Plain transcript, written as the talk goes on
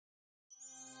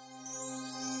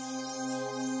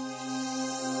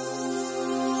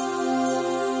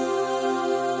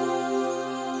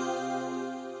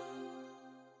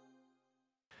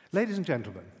Ladies and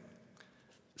gentlemen,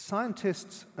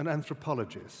 scientists and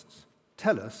anthropologists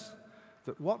tell us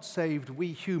that what saved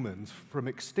we humans from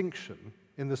extinction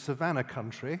in the savannah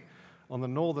country on the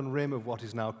northern rim of what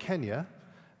is now Kenya,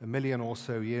 1 million or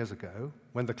so years ago,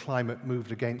 when the climate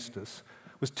moved against us,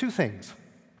 was two things.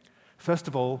 First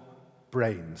of all,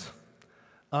 brains.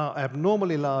 Our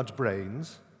abnormally large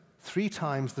brains, 3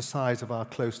 times the size of our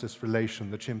closest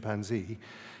relation, the chimpanzee,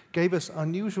 gave us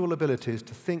unusual abilities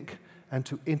to think and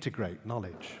to integrate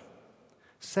knowledge.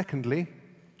 Secondly,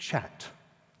 chat.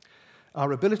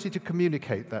 Our ability to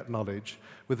communicate that knowledge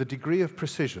with a degree of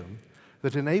precision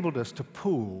that enabled us to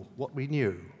pool what we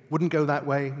knew. Wouldn't go that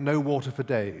way, no water for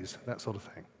days, that sort of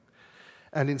thing.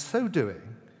 And in so doing,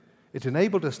 it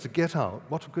enabled us to get out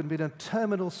what could have been a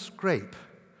terminal scrape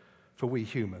for we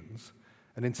humans,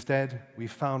 and instead we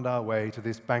found our way to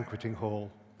this banqueting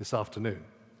hall this afternoon.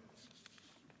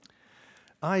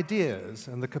 Ideas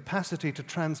and the capacity to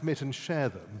transmit and share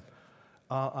them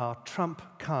are our trump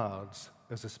cards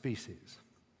as a species.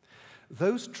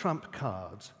 Those trump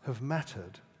cards have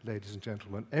mattered, ladies and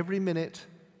gentlemen, every minute,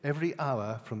 every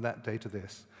hour from that day to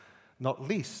this, not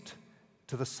least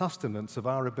to the sustenance of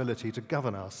our ability to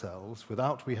govern ourselves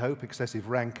without, we hope, excessive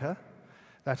rancor,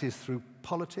 that is, through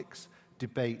politics,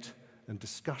 debate, and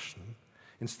discussion,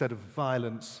 instead of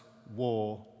violence,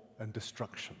 war, and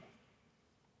destruction.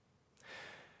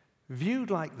 Viewed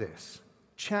like this,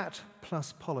 chat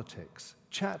plus politics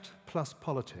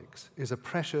is a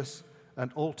precious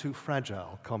and all too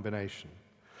fragile combination.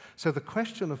 So the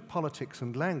question of politics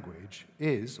and language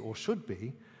is, or should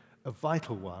be, a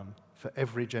vital one for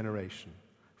every generation,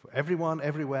 for everyone,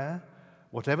 everywhere,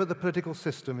 whatever the political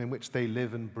system in which they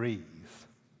live and breathe.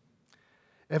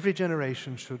 Every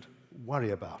generation should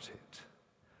worry about it.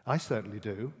 I certainly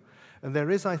do, and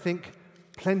there is, I think,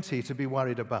 plenty to be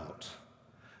worried about.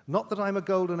 Not that I'm a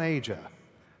golden ager,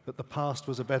 that the past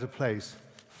was a better place,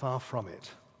 far from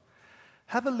it.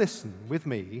 Have a listen with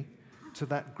me to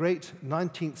that great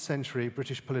 19th century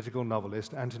British political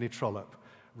novelist, Anthony Trollope,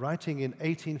 writing in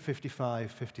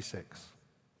 1855-56.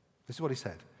 This is what he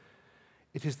said.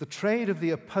 "It is the trade of the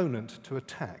opponent to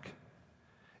attack.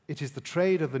 It is the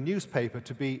trade of the newspaper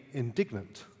to be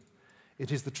indignant.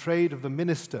 It is the trade of the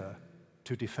minister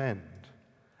to defend.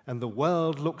 And the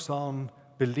world looks on,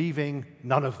 believing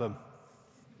none of them."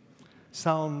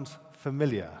 Sound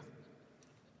familiar?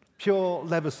 Pure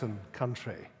Leveson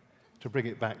country, to bring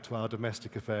it back to our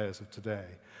domestic affairs of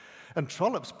today. And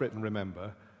Trollope's Britain,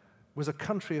 remember, was a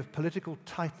country of political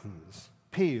titans: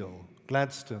 Peel,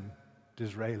 Gladstone,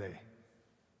 Disraeli.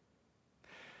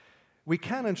 We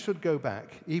can and should go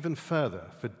back even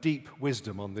further for deep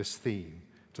wisdom on this theme,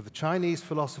 to the Chinese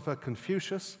philosopher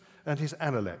Confucius and his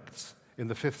analects in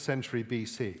the 5th century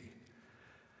BC.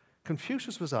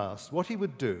 Confucius was asked what he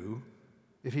would do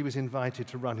if he was invited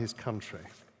to run his country.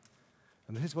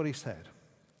 And this is what he said: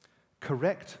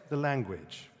 "Correct the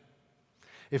language.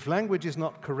 If language is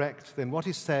not correct, then what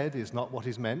is said is not what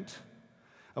is meant,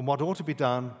 and what ought to be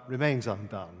done remains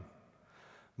undone.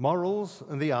 Morals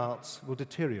and the arts will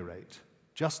deteriorate,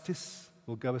 justice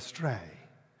will go astray,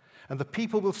 and the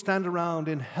people will stand around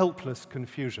in helpless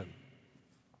confusion."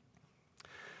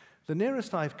 The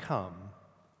nearest I've come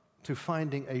to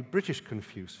finding a British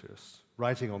Confucius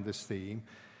writing on this theme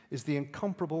is the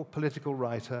incomparable political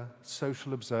writer,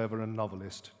 social observer, and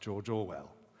novelist George Orwell,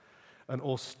 an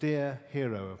austere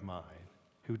hero of mine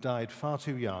who died far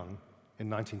too young in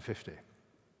 1950.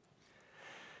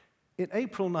 In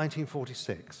April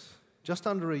 1946, just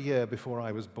under a year before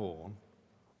I was born,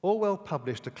 Orwell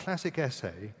published a classic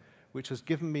essay which has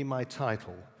given me my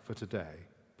title for today,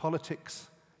 Politics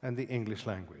and the English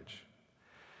Language.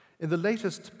 In the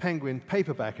latest Penguin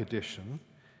paperback edition,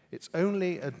 it's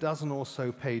only a dozen or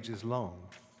so pages long.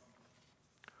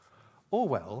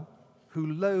 Orwell, who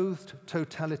loathed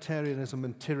totalitarianism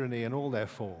and tyranny in all their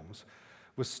forms,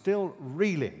 was still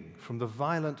reeling from the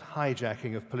violent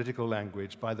hijacking of political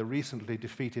language by the recently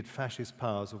defeated fascist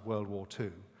powers of World War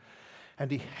II. And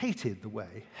he hated the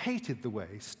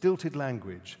way stilted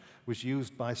language was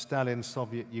used by Stalin's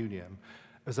Soviet Union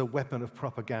as a weapon of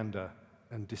propaganda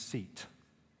and deceit.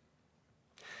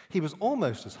 He was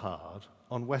almost as hard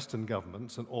on Western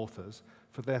governments and authors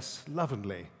for their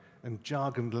slovenly and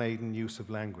jargon-laden use of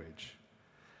language.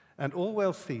 And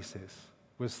Orwell's thesis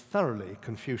was thoroughly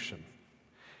Confucian.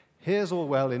 Here's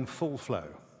Orwell in full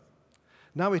flow.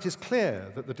 "Now it is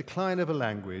clear that the decline of a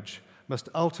language must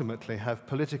ultimately have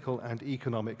political and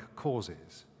economic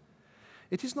causes.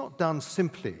 It is not done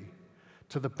simply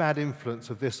to the bad influence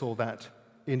of this or that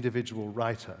individual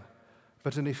writer,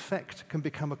 but an effect can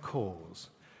become a cause,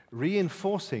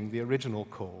 reinforcing the original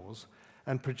cause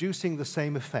and producing the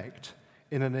same effect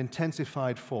in an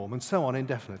intensified form, and so on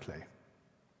indefinitely.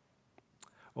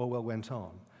 Orwell went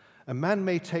on. A man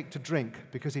may take to drink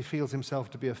because he feels himself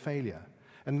to be a failure,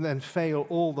 and then fail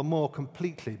all the more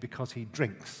completely because he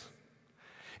drinks.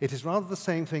 It is rather the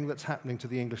same thing that's happening to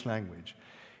the English language.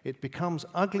 It becomes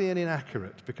ugly and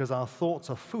inaccurate because our thoughts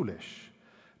are foolish,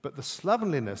 but the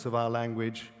slovenliness of our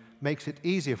language makes it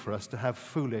easier for us to have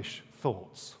foolish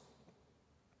thoughts.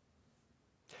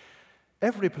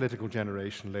 Every political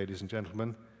generation, ladies and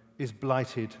gentlemen, is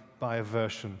blighted by a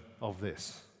version of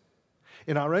this.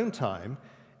 In our own time,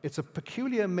 it's a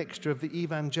peculiar mixture of the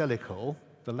evangelical,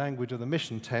 the language of the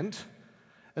mission tent,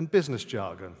 and business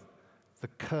jargon, the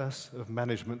curse of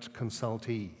management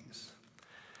consultees.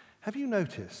 Have you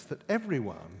noticed that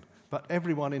everyone, but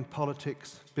everyone in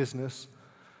politics, business,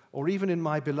 or even in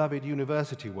my beloved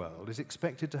university world, is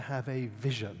expected to have a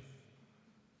vision?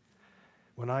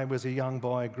 When I was a young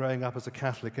boy growing up as a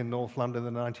Catholic in North London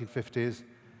in the 1950s,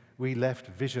 we left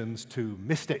visions to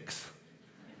mystics,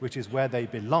 which is where they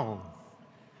belong.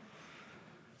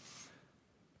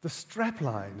 The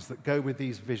straplines that go with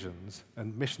these visions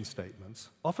and mission statements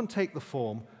often take the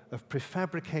form of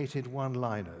prefabricated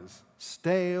one-liners,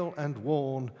 stale and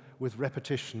worn with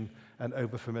repetition and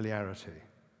overfamiliarity.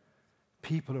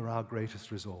 People are our greatest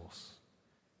resource.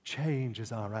 Change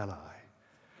is our ally.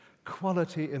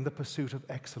 Quality in the pursuit of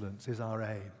excellence is our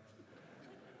aim.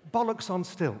 Bollocks on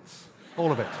stilts,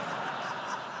 all of it.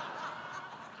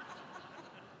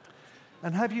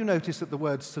 And have you noticed that the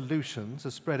word solutions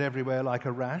are spread everywhere like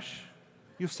a rash?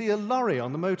 You see a lorry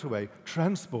on the motorway,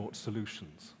 transport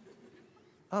solutions.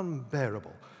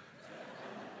 Unbearable.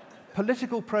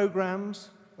 Political programs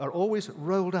are always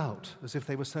rolled out as if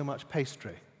they were so much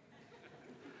pastry.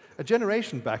 A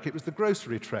generation back, it was the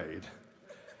grocery trade,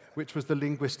 which was the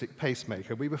linguistic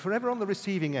pacemaker. We were forever on the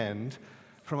receiving end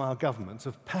from our governments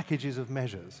of packages of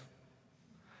measures.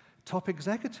 Top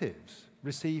executives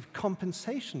receive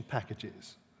compensation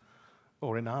packages,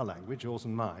 or in our language, yours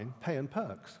and mine, pay and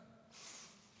perks.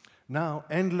 Now,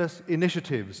 endless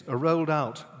initiatives are rolled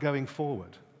out going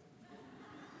forward.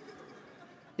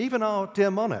 Even our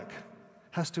dear monarch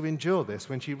has to endure this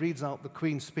when she reads out the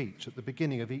Queen's speech at the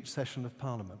beginning of each session of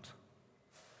Parliament.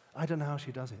 I don't know how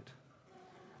she does it.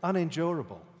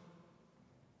 Unendurable.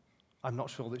 I'm not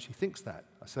sure that she thinks that.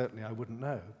 Certainly I wouldn't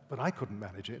know, but I couldn't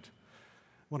manage it.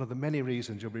 One of the many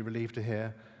reasons you'll be relieved to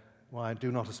hear why I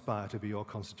do not aspire to be your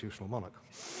constitutional monarch.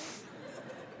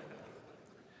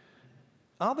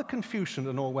 Are the Confucian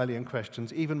and Orwellian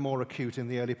questions even more acute in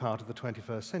the early part of the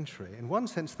 21st century? In one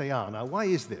sense they are. Now, why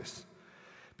is this?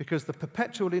 Because the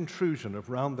perpetual intrusion of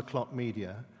round-the-clock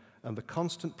media and the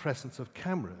constant presence of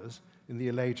cameras in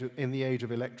the age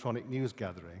of electronic news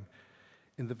gathering,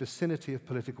 in the vicinity of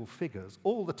political figures,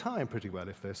 all the time pretty well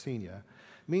if they're senior,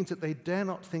 means that they dare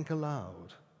not think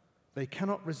aloud. They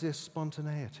cannot resist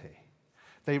spontaneity.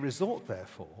 They resort,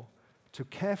 therefore, to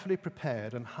carefully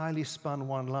prepared and highly spun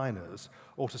one-liners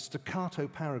or to staccato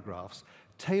paragraphs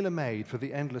tailor-made for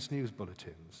the endless news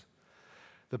bulletins.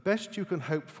 The best you can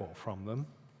hope for from them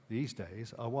these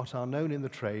days are what are known in the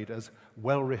trade as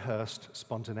well-rehearsed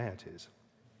spontaneities.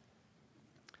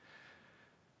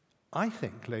 I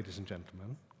think, ladies and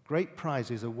gentlemen, great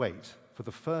prizes await for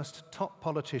the first top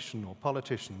politician or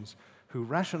politicians who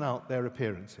ration out their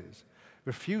appearances,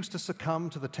 refuse to succumb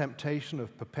to the temptation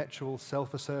of perpetual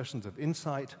self-assertions of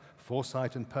insight,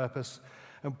 foresight, and purpose,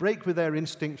 and break with their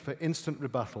instinct for instant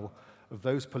rebuttal of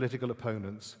those political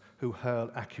opponents who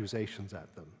hurl accusations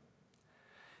at them.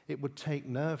 It would take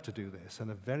nerve to do this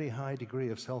and a very high degree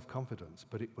of self-confidence,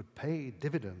 but it would pay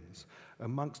dividends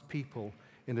amongst people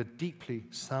in a deeply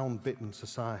sound-bitten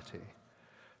society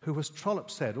who, as Trollope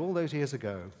said all those years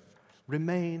ago,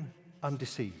 remain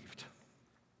undeceived.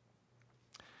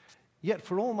 Yet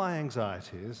for all my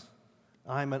anxieties,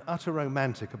 I'm an utter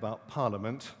romantic about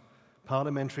Parliament,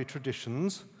 parliamentary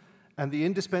traditions, and the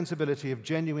indispensability of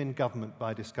genuine government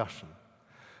by discussion.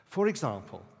 For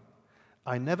example,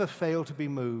 I never fail to be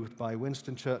moved by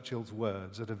Winston Churchill's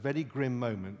words at a very grim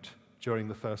moment during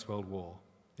the First World War.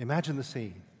 Imagine the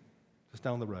scene, just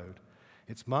down the road.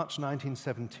 It's March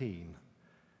 1917.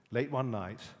 Late one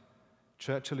night,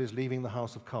 Churchill is leaving the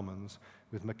House of Commons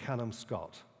with McCallum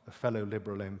Scott, a fellow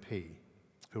Liberal MP,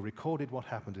 who recorded what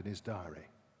happened in his diary.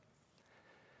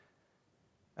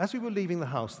 As we were leaving the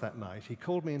House that night, he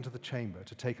called me into the chamber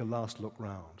to take a last look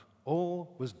round.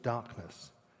 All was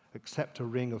darkness, except a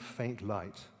ring of faint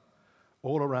light,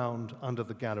 all around under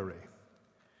the gallery.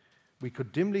 We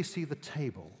could dimly see the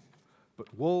table,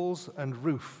 but walls and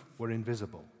roof were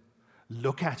invisible.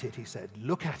 "Look at it," he said,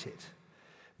 "look at it.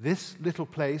 This little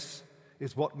place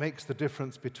is what makes the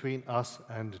difference between us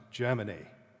and Germany.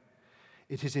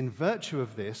 It is in virtue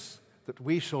of this that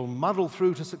we shall muddle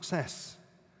through to success.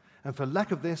 And for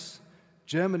lack of this,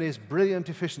 Germany's brilliant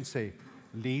efficiency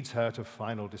leads her to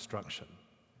final destruction.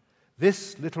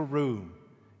 This little room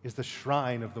is the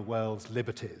shrine of the world's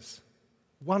liberties.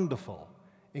 Wonderful,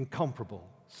 incomparable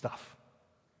stuff.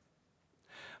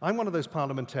 I'm one of those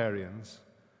parliamentarians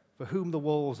for whom the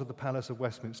walls of the Palace of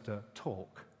Westminster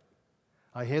talk.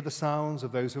 I hear the sounds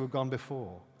of those who have gone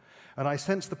before, and I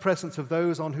sense the presence of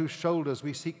those on whose shoulders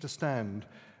we seek to stand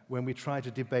when we try to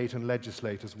debate and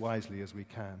legislate as wisely as we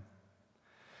can.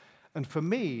 And for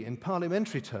me, in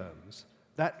parliamentary terms,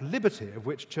 that liberty of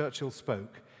which Churchill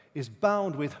spoke is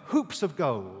bound with hoops of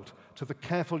gold to the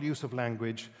careful use of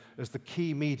language as the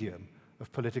key medium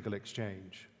of political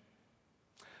exchange.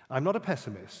 I'm not a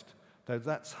pessimist, though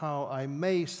that's how I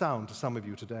may sound to some of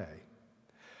you today.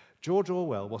 George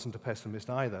Orwell wasn't a pessimist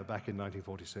either back in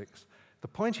 1946. The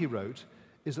point he wrote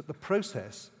is that the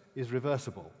process is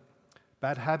reversible.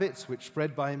 Bad habits which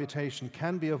spread by imitation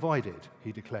can be avoided,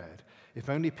 he declared, if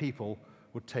only people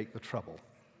would take the trouble.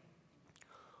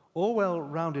 Orwell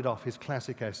rounded off his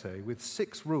classic essay with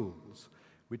 6 rules,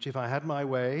 which, if I had my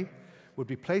way, would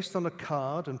be placed on a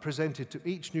card and presented to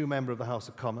each new member of the House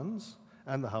of Commons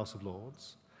and the House of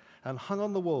Lords, and hung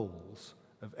on the walls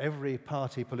of every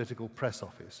party political press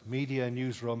office, media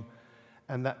newsroom,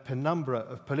 and that penumbra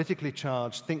of politically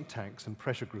charged think tanks and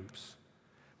pressure groups,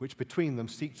 which between them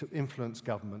seek to influence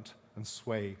government and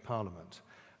sway Parliament.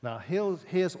 Now,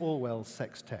 here's Orwell's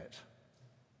sextet.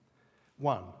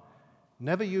 1.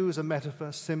 Never use a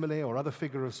metaphor, simile, or other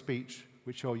figure of speech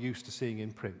which you're used to seeing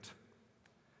in print.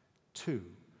 2.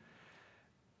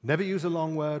 Never use a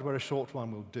long word where a short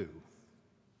one will do.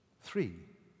 3.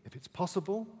 If it's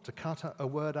possible to cut a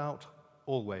word out,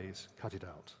 always cut it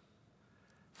out.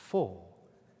 4.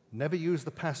 Never use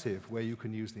the passive where you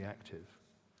can use the active.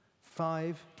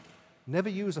 5. Never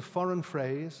use a foreign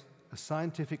phrase, a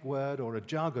scientific word, or a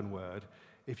jargon word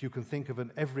if you can think of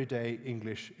an everyday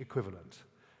English equivalent.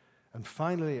 And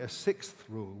finally, a 6th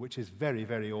rule, which is very,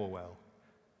 very Orwell.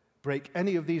 Break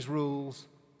any of these rules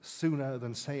sooner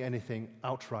than say anything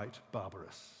outright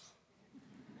barbarous.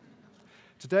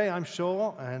 Today, I'm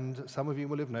sure, and some of you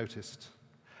will have noticed,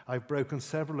 I've broken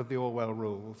several of the Orwell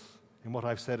rules in what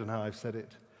I've said and how I've said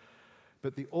it.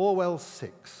 But the Orwell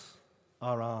 6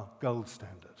 are our gold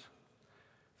standard.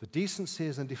 The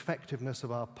decencies and effectiveness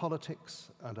of our politics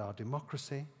and our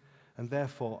democracy, and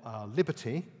therefore our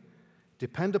liberty,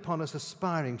 depend upon us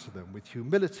aspiring to them with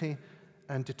humility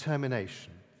and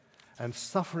determination, and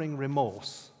suffering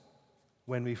remorse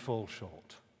when we fall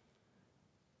short.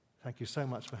 Thank you so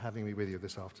much for having me with you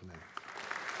this afternoon.